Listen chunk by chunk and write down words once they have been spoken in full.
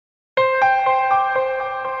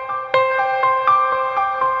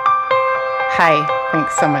Hi,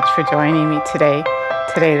 thanks so much for joining me today.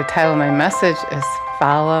 Today, the title of my message is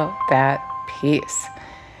Follow That Peace.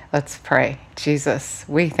 Let's pray. Jesus,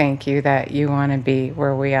 we thank you that you want to be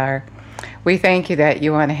where we are. We thank you that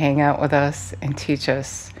you want to hang out with us and teach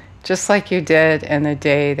us, just like you did in the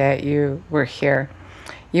day that you were here.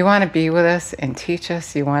 You want to be with us and teach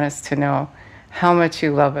us. You want us to know how much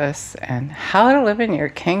you love us and how to live in your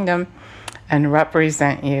kingdom and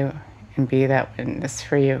represent you and be that witness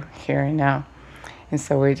for you here and now. And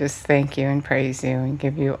so we just thank you and praise you and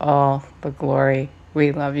give you all the glory.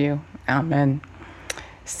 We love you. Amen.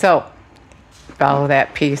 So, follow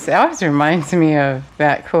that peace. It always reminds me of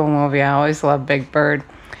that cool movie. I always love Big Bird.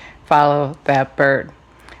 Follow that bird.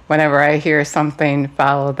 Whenever I hear something,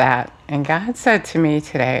 follow that. And God said to me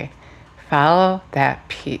today, follow that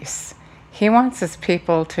peace. He wants his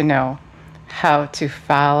people to know how to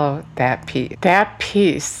follow that peace. That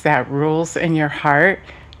peace that rules in your heart.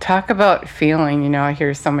 Talk about feeling. I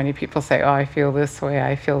hear so many people say, oh, I feel this way,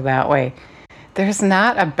 I feel that way. There's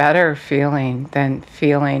not a better feeling than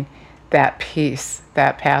feeling that peace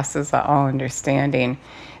that passes all understanding.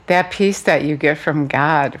 That peace that you get from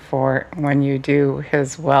God for when you do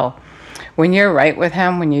his will. When you're right with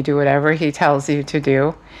him, when you do whatever he tells you to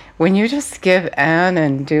do, when you just give in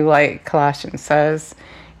and do like Colossians says,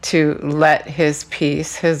 to let his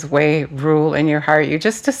peace, his way rule in your heart. You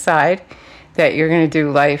just decide that you're going to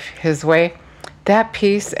do life his way. That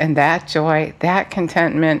peace and that joy, that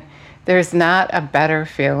contentment, there's not a better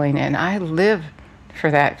feeling. And I live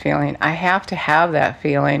for that feeling. I have to have that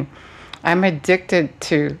feeling. I'm addicted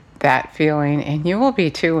to that feeling, and you will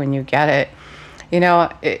be too when you get it.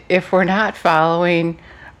 If we're not following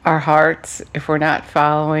our hearts, if we're not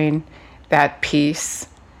following that peace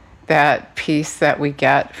that we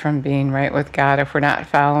get from being right with God, if we're not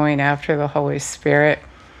following after the Holy Spirit,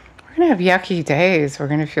 we're going to have yucky days. We're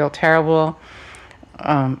going to feel terrible.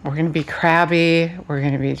 We're going to be crabby. We're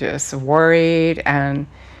going to be just worried. And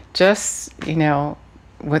just,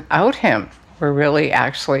 without him, we're really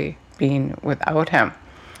actually being without him.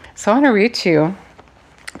 So I want to read to you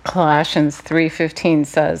Colossians 3:15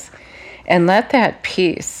 says, and let that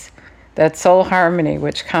peace, that soul harmony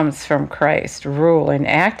which comes from Christ, rule and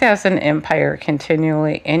act as an empire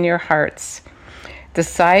continually in your hearts,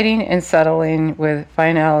 deciding and settling with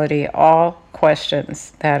finality all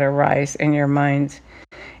questions that arise in your minds,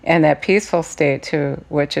 and that peaceful state to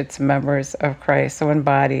which its members of Christ's one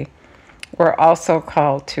body were also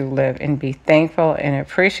called to live, and be thankful and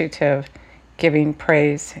appreciative, giving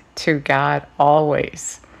praise to God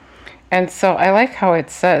always. And so I like how it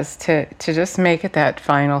says to just make it that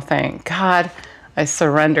final thing. God, I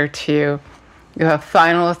surrender to you. You have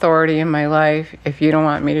final authority in my life. If you don't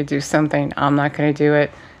want me to do something, I'm not going to do it.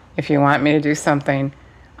 If you want me to do something,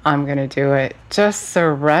 I'm going to do it. Just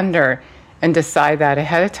surrender and decide that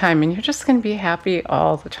ahead of time, and you're just going to be happy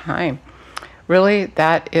all the time. Really,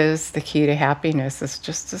 that is the key to happiness, is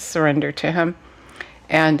just to surrender to him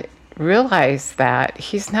and realize that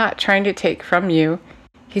he's not trying to take from you.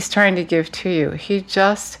 He's trying to give to you. He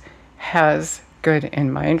just has good in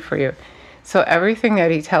mind for you. So everything that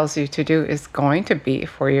he tells you to do is going to be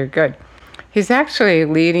for your good. He's actually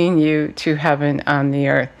leading you to heaven on the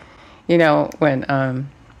earth. When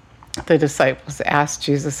the disciples asked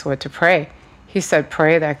Jesus what to pray, he said,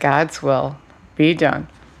 pray that God's will be done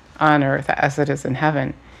on earth as it is in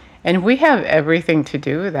heaven. And we have everything to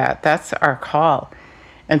do with that. That's our call.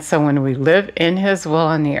 And so when we live in his will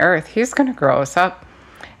on the earth, he's going to grow us up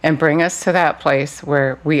and bring us to that place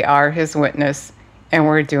where we are his witness and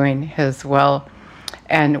we're doing his will.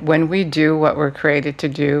 And when we do what we're created to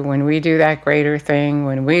do, when we do that greater thing,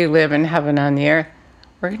 when we live in heaven on the earth,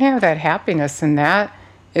 we're going to have that happiness, and that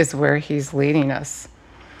is where he's leading us.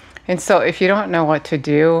 And so if you don't know what to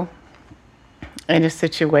do in a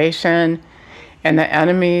situation and the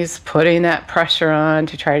enemy's putting that pressure on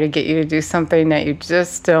to try to get you to do something that you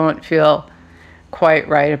just don't feel quite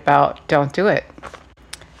right about, don't do it.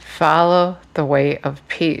 Follow the way of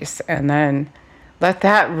peace, and then let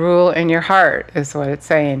that rule in your heart, is what it's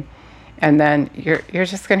saying. And then you're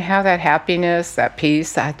just going to have that happiness, that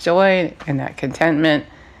peace, that joy, and that contentment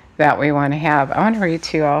that we want to have. I want to read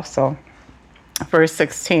to you also verse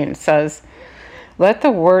 16. It says, let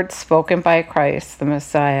the word spoken by Christ, the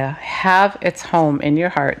Messiah, have its home in your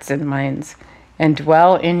hearts and minds, and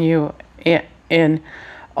dwell in you in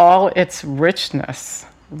all its richness,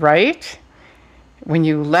 right? When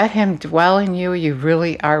you let him dwell in you, you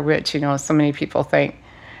really are rich. So many people think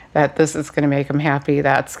that this is going to make them happy,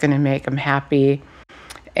 that's going to make them happy.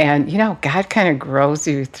 And, God kind of grows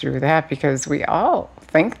you through that, because we all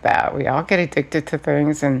think that. We all get addicted to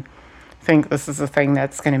things and think this is the thing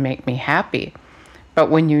that's going to make me happy. But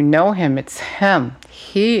when you know him, it's him.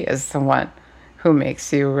 He is the one who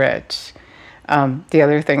makes you rich. The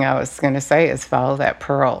other thing I was going to say is follow that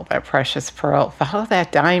pearl, that precious pearl. Follow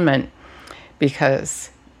that diamond, because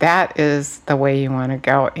that is the way you want to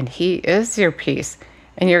go. And he is your peace.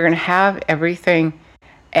 And you're going to have everything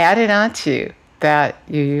added onto you that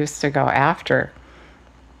you used to go after.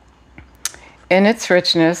 In its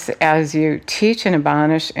richness, as you teach and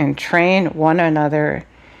admonish and train one another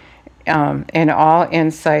in all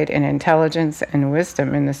insight and intelligence and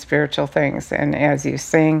wisdom in the spiritual things, and as you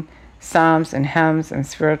sing psalms and hymns and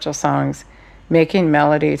spiritual songs, making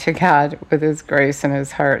melody to God with his grace in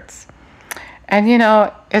his hearts. And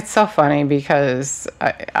it's so funny because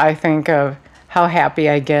I think of how happy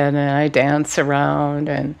I get, and I dance around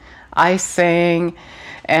and I sing.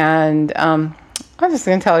 And I'm just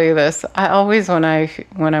going to tell you this. I always, when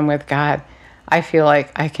I'm with God, I feel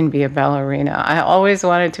like I can be a ballerina. I always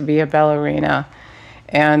wanted to be a ballerina.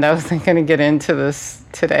 And I wasn't going to get into this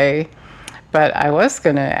today, but I was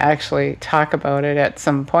going to actually talk about it at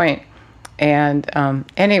some point. And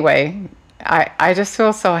anyway, I just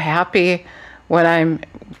feel so happy when I'm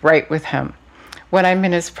right with him, when I'm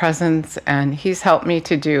in his presence and he's helped me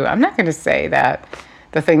to do. I'm not going to say that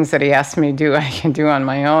the things that he asked me to do, I can do on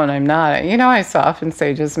my own. I'm not. I so often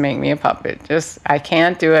say, just make me a puppet. I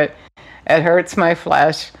can't do it. It hurts my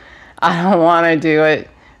flesh. I don't want to do it,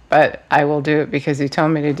 but I will do it because he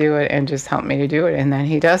told me to do it, and just help me to do it. And then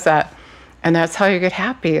he does that. And that's how you get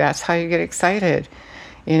happy. That's how you get excited,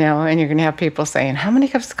 and you're going to have people saying, how many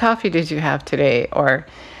cups of coffee did you have today? Or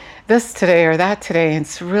this today or that today. And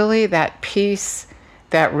it's really that peace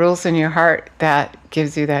that rules in your heart that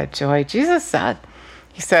gives you that joy. Jesus said,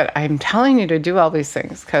 he said, I'm telling you to do all these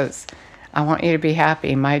things because I want you to be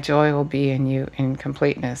happy. My joy will be in you in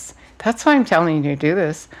completeness. That's why I'm telling you to do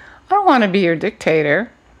this. I don't want to be your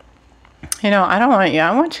dictator. I don't want you.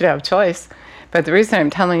 I want you to have choice. But the reason I'm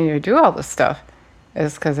telling you to do all this stuff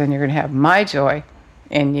is because then you're going to have my joy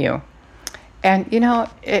in you. And,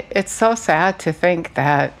 it's so sad to think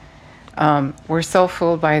that we're so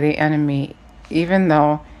fooled by the enemy, even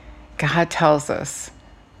though God tells us,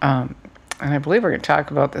 and I believe we're going to talk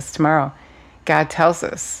about this tomorrow, God tells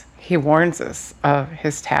us, he warns us of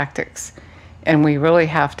his tactics, and we really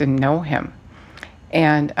have to know him.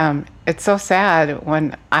 And it's so sad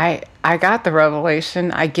when I got the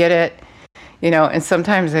revelation, I get it, and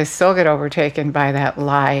sometimes I still get overtaken by that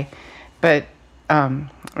lie. But I'm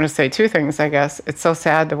going to say two things, I guess. It's so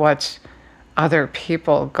sad to watch other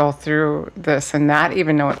people go through this and not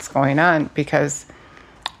even know what's going on, because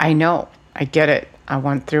I know, I get it, I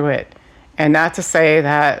went through it. And not to say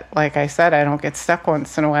that, like I said, I don't get stuck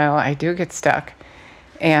once in a while. I do get stuck.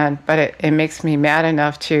 But it makes me mad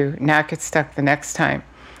enough to not get stuck the next time.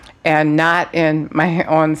 And not in my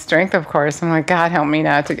own strength, of course. I'm like, God, help me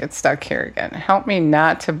not to get stuck here again. Help me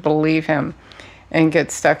not to believe him and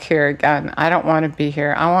get stuck here again. I don't want to be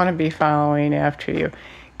here. I want to be following after you.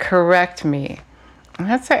 Correct me. And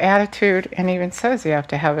that's the attitude, and even says you have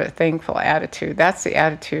to have a thankful attitude. That's the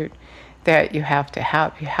attitude that you have to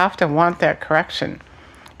have. You have to want that correction.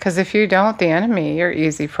 Because if you don't, the enemy, you're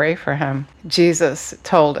easy prey for him. Jesus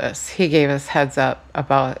told us, he gave us heads up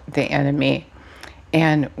about the enemy.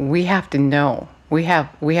 And we have to know, we have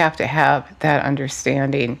to have that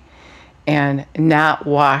understanding and not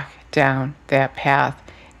walk down that path,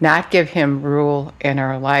 not give him rule in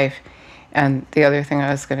our life. And the other thing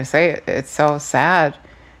I was going to say, it's so sad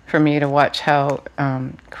for me to watch how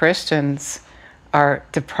Christians are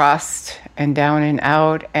depressed and down and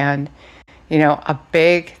out. And, a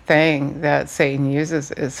big thing that Satan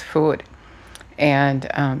uses is food.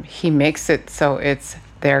 And he makes it so it's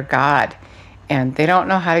their God. And they don't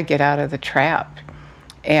know how to get out of the trap.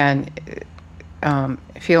 And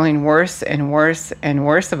feeling worse and worse and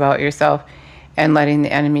worse about yourself, and letting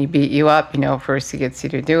the enemy beat you up. First he gets you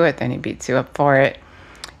to do it, then he beats you up for it.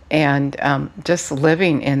 And just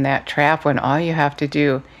living in that trap when all you have to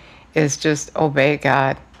do is just obey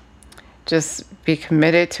God. Just be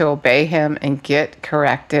committed to obey him and get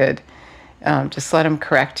corrected. Just let him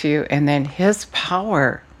correct you, and then his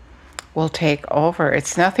power will take over.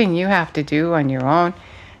 It's nothing you have to do on your own.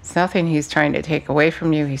 It's nothing he's trying to take away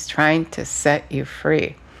from you. He's trying to set you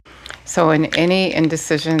free. So in any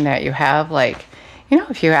indecision that you have,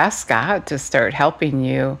 if you ask God to start helping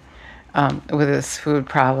you with this food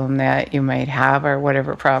problem that you might have, or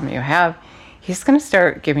whatever problem you have, he's going to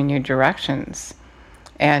start giving you directions.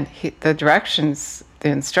 And the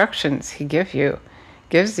instructions he gives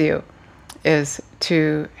you is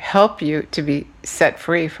to help you to be set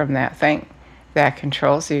free from that thing that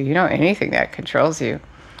controls you. Anything that controls you.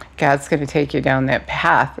 God's going to take you down that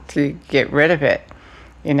path to get rid of it.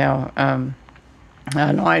 I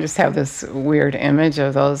don't know, I just have this weird image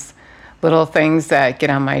of those little things that get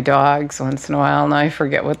on my dogs once in a while, and I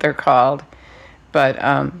forget what they're called. But,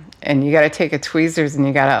 and you got to take a tweezers and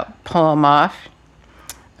you got to pull them off.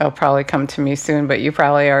 They'll probably come to me soon, but you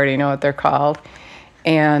probably already know what they're called.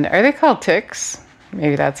 And are they called ticks?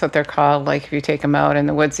 Maybe that's what they're called. Like if you take them out in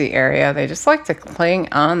the woodsy area, they just like to cling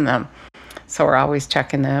on them. So we're always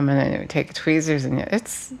checking them, and then we take tweezers, and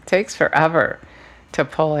it takes forever to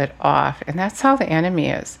pull it off. And that's how the enemy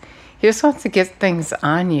is. He just wants to get things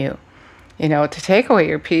on you, to take away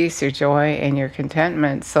your peace, your joy, and your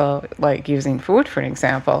contentment. So like using food, for an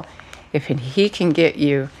example, if he can get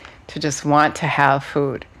you to just want to have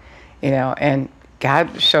food, and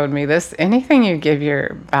God showed me this, anything you give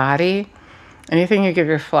your body, anything you give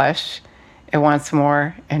your flesh, it wants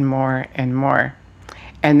more and more and more.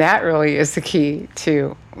 And that really is the key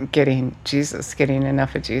to getting Jesus, getting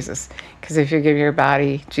enough of Jesus. Because if you give your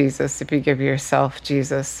body Jesus, if you give yourself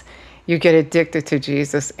Jesus, you get addicted to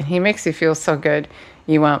Jesus, and he makes you feel so good,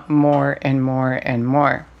 you want more and more and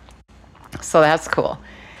more. So that's cool.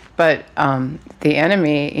 But the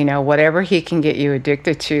enemy, whatever he can get you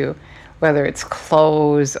addicted to, whether it's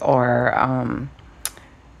clothes or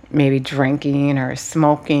maybe drinking or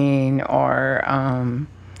smoking or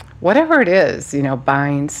whatever it is,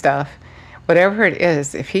 buying stuff, whatever it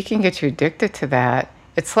is, if he can get you addicted to that,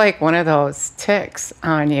 it's like one of those ticks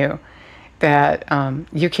on you that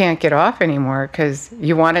you can't get off anymore because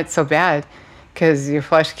you want it so bad because your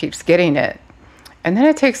flesh keeps getting it. And then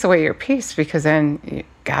it takes away your peace because then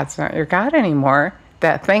God's not your God anymore.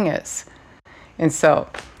 That thing is. And so,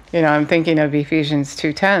 I'm thinking of Ephesians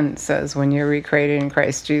 2:10 says, when you're recreated in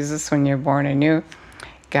Christ Jesus, when you're born anew,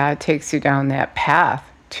 God takes you down that path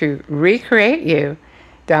to recreate you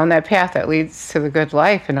down that path that leads to the good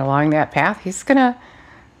life. And along that path, he's going to,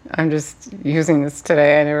 I'm just using this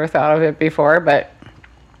today, I never thought of it before, but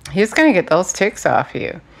he's going to get those ticks off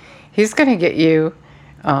you. He's going to get you,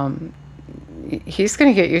 to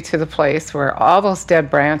the place where all those dead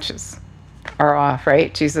branches are off,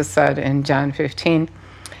 right? Jesus said in John 15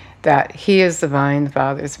 that he is the vine, the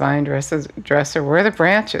Father's vine dresser. We're the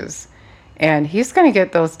branches. And he's going to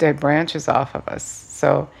get those dead branches off of us.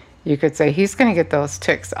 So you could say he's going to get those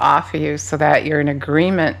ticks off of you so that you're in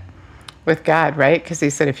agreement with God, right? Because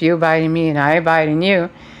he said, if you abide in me and I abide in you,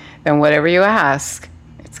 then whatever you ask,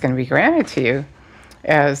 it's going to be granted to you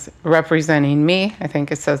as representing me. I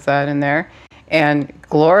think it says that in there. And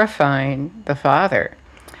glorifying the Father.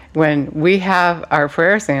 When we have our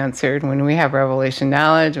prayers answered, when we have revelation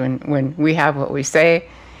knowledge, when we have what we say,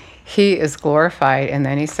 he is glorified. And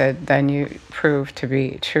then he said, then you prove to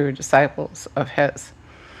be true disciples of his.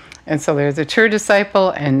 And so there's a true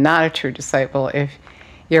disciple and not a true disciple. If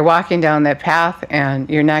you're walking down that path and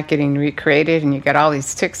you're not getting recreated and you got all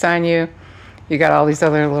these ticks on you, you got all these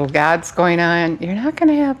other little gods going on, you're not going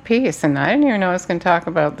to have peace. And I didn't even know I was going to talk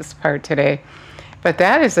about this part today. But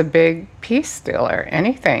that is a big peace stealer,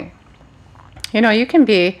 anything. You can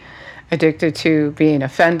be addicted to being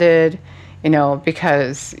offended,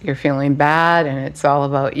 because you're feeling bad and it's all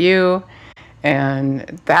about you.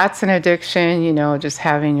 And that's an addiction, just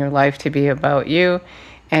having your life to be about you.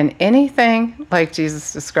 And anything, like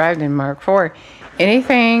Jesus described in Mark 4,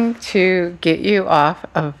 anything to get you off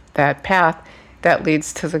of that path that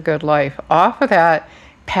leads to the good life, off of that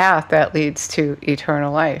path that leads to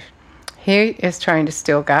eternal life. He is trying to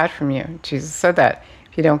steal God from you. Jesus said that.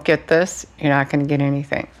 If you don't get this, you're not going to get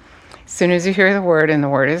anything. As soon as you hear the word and the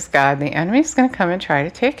word is God, the enemy is going to come and try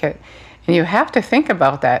to take it. And you have to think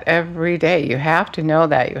about that every day. You have to know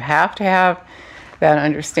that. You have to have that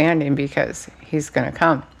understanding because he's going to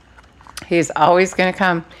come. He's always going to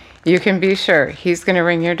come. You can be sure he's going to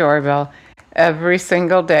ring your doorbell every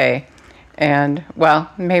single day. And,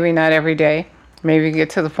 well, maybe not every day. Maybe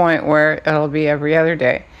get to the point where it'll be every other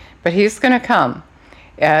day. But he's going to come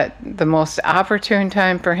at the most opportune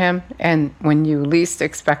time for him and when you least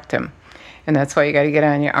expect him. And that's why you got to get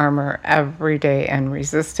on your armor every day and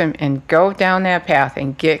resist him and go down that path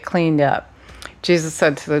and get cleaned up. Jesus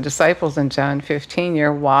said to the disciples in John 15,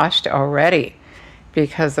 you're washed already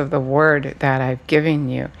because of the word that I've given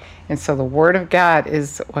you. And so the word of God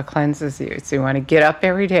is what cleanses you. So you want to get up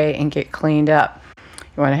every day and get cleaned up.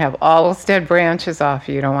 You want to have all those dead branches off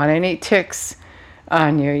you. You don't want any ticks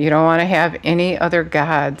on you. You don't want to have any other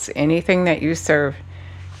gods, anything that you serve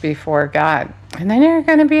before God. And then you're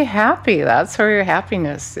going to be happy. That's where your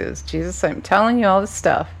happiness is. Jesus, I'm telling you all this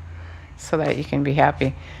stuff so that you can be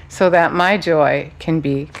happy, so that my joy can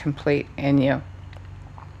be complete in you.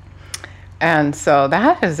 And so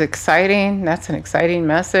that is exciting. That's an exciting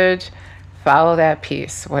message. Follow that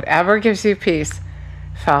peace. Whatever gives you peace,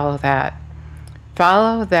 follow that.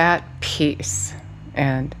 Follow that peace.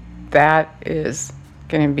 And that is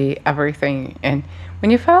going to be everything. And when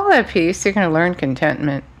you follow that peace, you're going to learn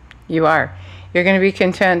contentment. You are. You're going to be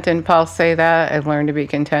content. And Paul say that. I've learned to be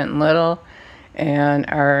content in little and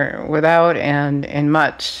or without and in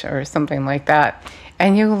much or something like that.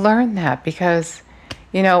 And you learn that because,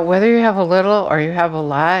 whether you have a little or you have a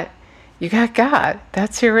lot, you got God.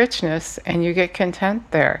 That's your richness, and you get content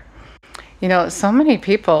there. So many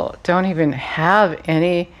people don't even have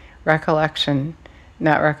any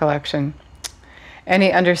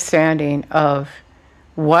any understanding of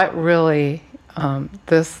what really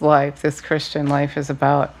this life, this Christian life is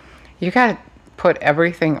about. You got to put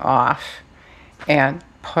everything off and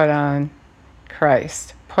put on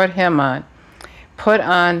Christ. Put him on. Put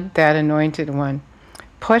on that anointed one.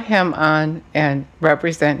 Put him on and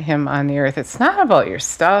represent him on the earth. It's not about your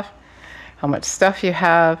stuff, how much stuff you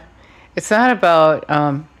have. It's not about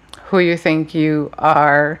who you think you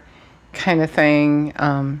are kind of thing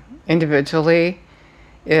individually.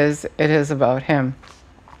 It is about him.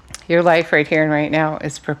 Your life right here and right now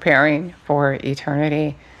is preparing for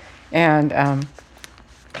eternity. And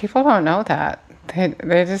people don't know that.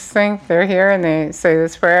 They just think they're here and they say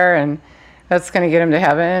this prayer and that's going to get them to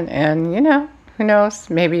heaven. And, who knows?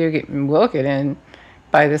 Maybe you will get in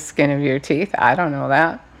by the skin of your teeth. I don't know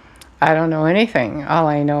that. I don't know anything. All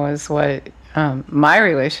I know is what my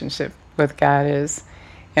relationship with God is.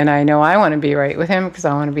 And I know I want to be right with him because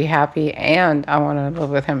I want to be happy and I want to live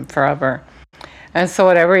with him forever. And so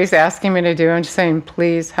whatever he's asking me to do, I'm just saying,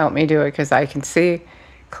 please help me do it because I can see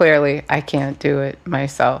clearly I can't do it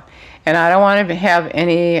myself. And I don't want to have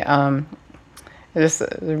any, this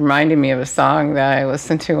reminded me of a song that I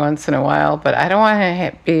listen to once in a while, but I don't want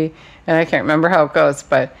to be, and I can't remember how it goes,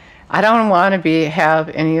 but I don't want to have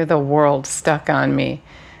any of the world stuck on me.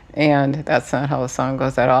 And that's not how the song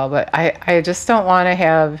goes at all. But I just don't want to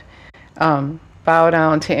have bow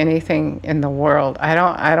down to anything in the world. I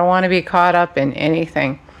don't want to be caught up in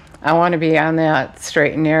anything. I want to be on that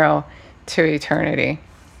straight and narrow to eternity.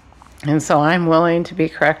 And so I'm willing to be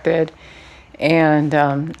corrected. And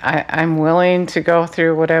I'm willing to go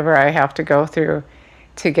through whatever I have to go through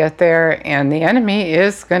to get there. And the enemy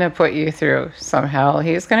is going to put you through somehow.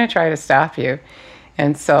 He's going to try to stop you.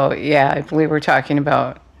 And so, I believe we're talking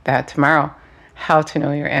about that tomorrow, how to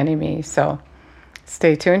know your enemy. So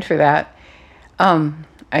stay tuned for that.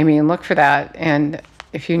 Look for that. And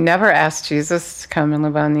if you never ask Jesus to come and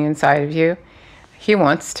live on the inside of you, he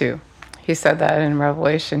wants to. He said that in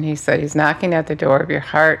Revelation. He said he's knocking at the door of your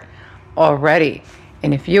heart already.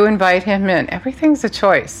 And if you invite him in, everything's a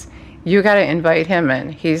choice. You got to invite him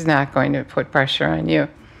in. He's not going to put pressure on you.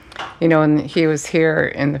 When he was here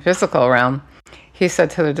in the physical realm, he said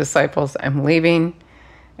to the disciples, I'm leaving,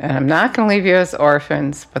 and I'm not going to leave you as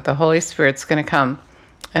orphans, but the Holy Spirit's going to come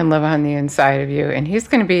and live on the inside of you. And he's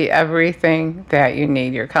going to be everything that you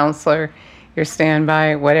need, your counselor, your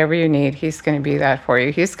standby, whatever you need. He's going to be that for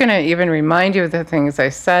you. He's going to even remind you of the things I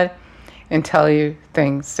said and tell you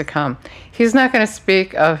things to come. He's not going to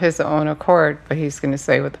speak of his own accord, but he's going to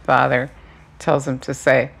say what the Father tells him to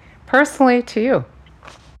say, personally to you.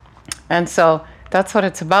 And so that's what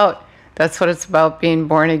it's about. That's what it's about, being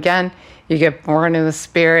born again. You get born in the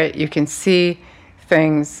Spirit. You can see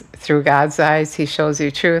things through God's eyes. He shows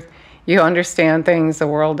you truth. You understand things the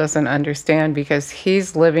world doesn't understand because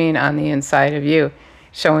he's living on the inside of you,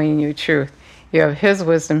 showing you truth. You have his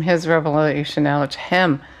wisdom, his revelation knowledge,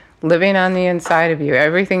 him living on the inside of you.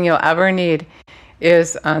 Everything you'll ever need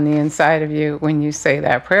is on the inside of you when you say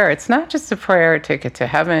that prayer. It's not just a prayer ticket to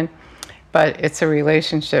heaven, but it's a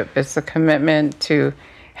relationship. It's a commitment to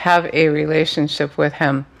have a relationship with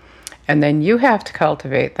him. And then you have to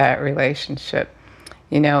cultivate that relationship.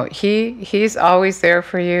 He's always there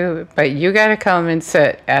for you, but you got to come and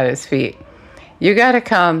sit at his feet. You got to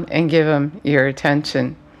come and give him your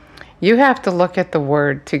attention. You have to look at the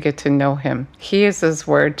Word to get to know him. He is his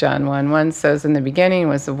Word. John 1:1 says, in the beginning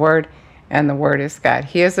was the Word, and the Word is God.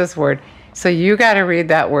 He is his Word. So you got to read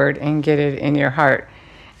that Word and get it in your heart.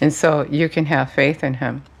 And so you can have faith in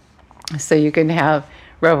him. So you can have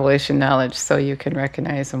revelation knowledge so you can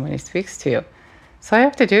recognize him when he speaks to you. So all I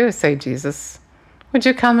have to do is say, Jesus, would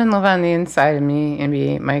you come and live on the inside of me and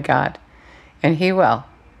be my God? And he will.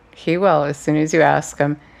 He will as soon as you ask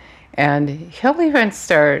him. And he'll even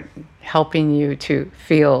start helping you to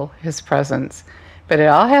feel his presence. But it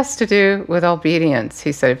all has to do with obedience.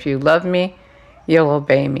 He said, if you love me, you'll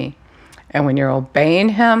obey me. And when you're obeying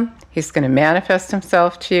him, he's going to manifest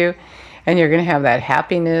himself to you. And you're going to have that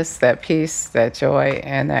happiness, that peace, that joy,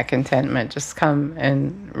 and that contentment just come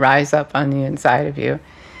and rise up on the inside of you.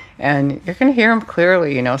 And you're going to hear him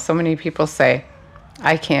clearly. So many people say,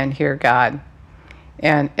 I can't hear God.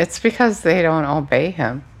 And it's because they don't obey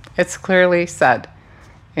him. It's clearly said,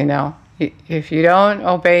 if you don't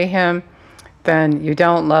obey him, then you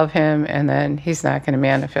don't love him, and then he's not going to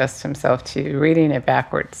manifest himself to you, reading it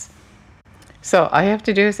backwards. So all you have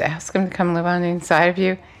to do is ask him to come live on the inside of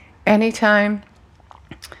you anytime.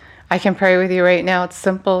 I can pray with you right now. It's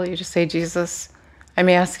simple. You just say, Jesus, I'm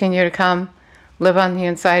asking you to come live on the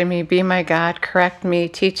inside of me. Be my God. Correct me.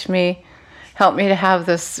 Teach me. Help me to have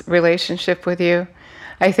this relationship with you.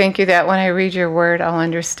 I thank you that when I read your word, I'll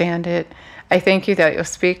understand it. I thank you that you'll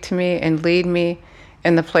speak to me and lead me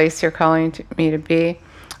in the place you're calling me to be.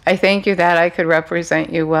 I thank you that I could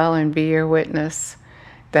represent you well and be your witness,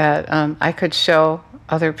 that I could show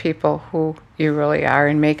other people who you really are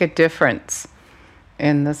and make a difference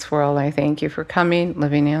in this world. I thank you for coming,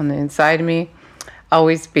 living on the inside of me,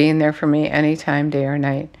 always being there for me anytime, day or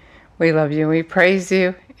night. We love you. We praise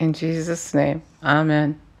you in Jesus' name.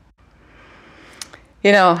 Amen.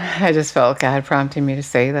 I just felt God prompting me to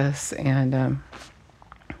say this, and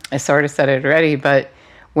I sort of said it already, but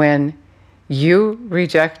when you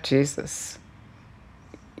reject Jesus,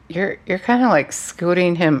 you're kind of like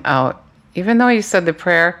scooting him out. Even though you said the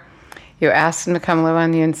prayer, you asked him to come live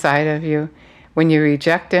on the inside of you. When you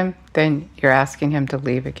reject him, then you're asking him to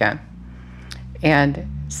leave again. And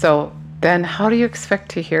so then how do you expect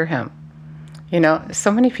to hear him?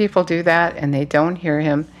 So many people do that and they don't hear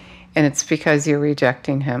him, and it's because you're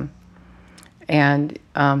rejecting him. And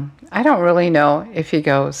I don't really know if he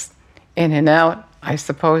goes in and out. I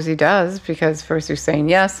suppose he does, because first you're saying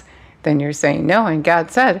yes, then you're saying no. And God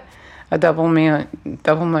said a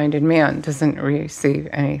double-minded man doesn't receive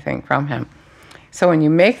anything from him. So when you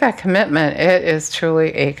make that commitment, it is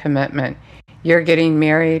truly a commitment. You're getting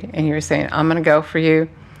married and you're saying, I'm going to go for you.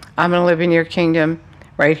 I'm going to live in your kingdom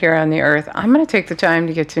right here on the earth. I'm going to take the time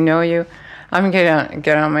to get to know you. I'm going to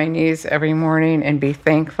get on my knees every morning and be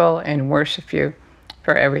thankful and worship you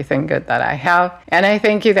for everything good that I have. And I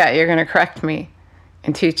thank you that you're going to correct me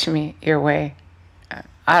and teach me your way.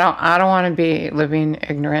 I don't want to be living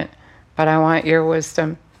ignorant, but I want your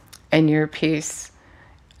wisdom and your peace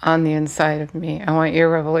on the inside of me. I want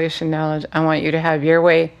your revelation knowledge. I want you to have your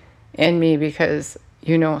way in me, because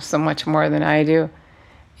you know so much more than I do,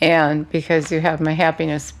 and because you have my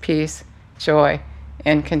happiness, peace, joy,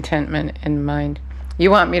 and contentment in mind.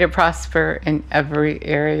 You want me to prosper in every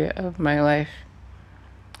area of my life.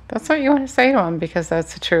 That's what you want to say to him, because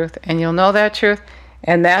that's the truth. And you'll know that truth,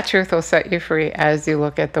 and that truth will set you free as you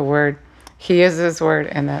look at the word. He is his word,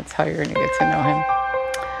 and that's how you're going to get to know him.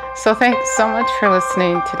 So thanks so much for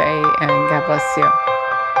listening today, and God bless you.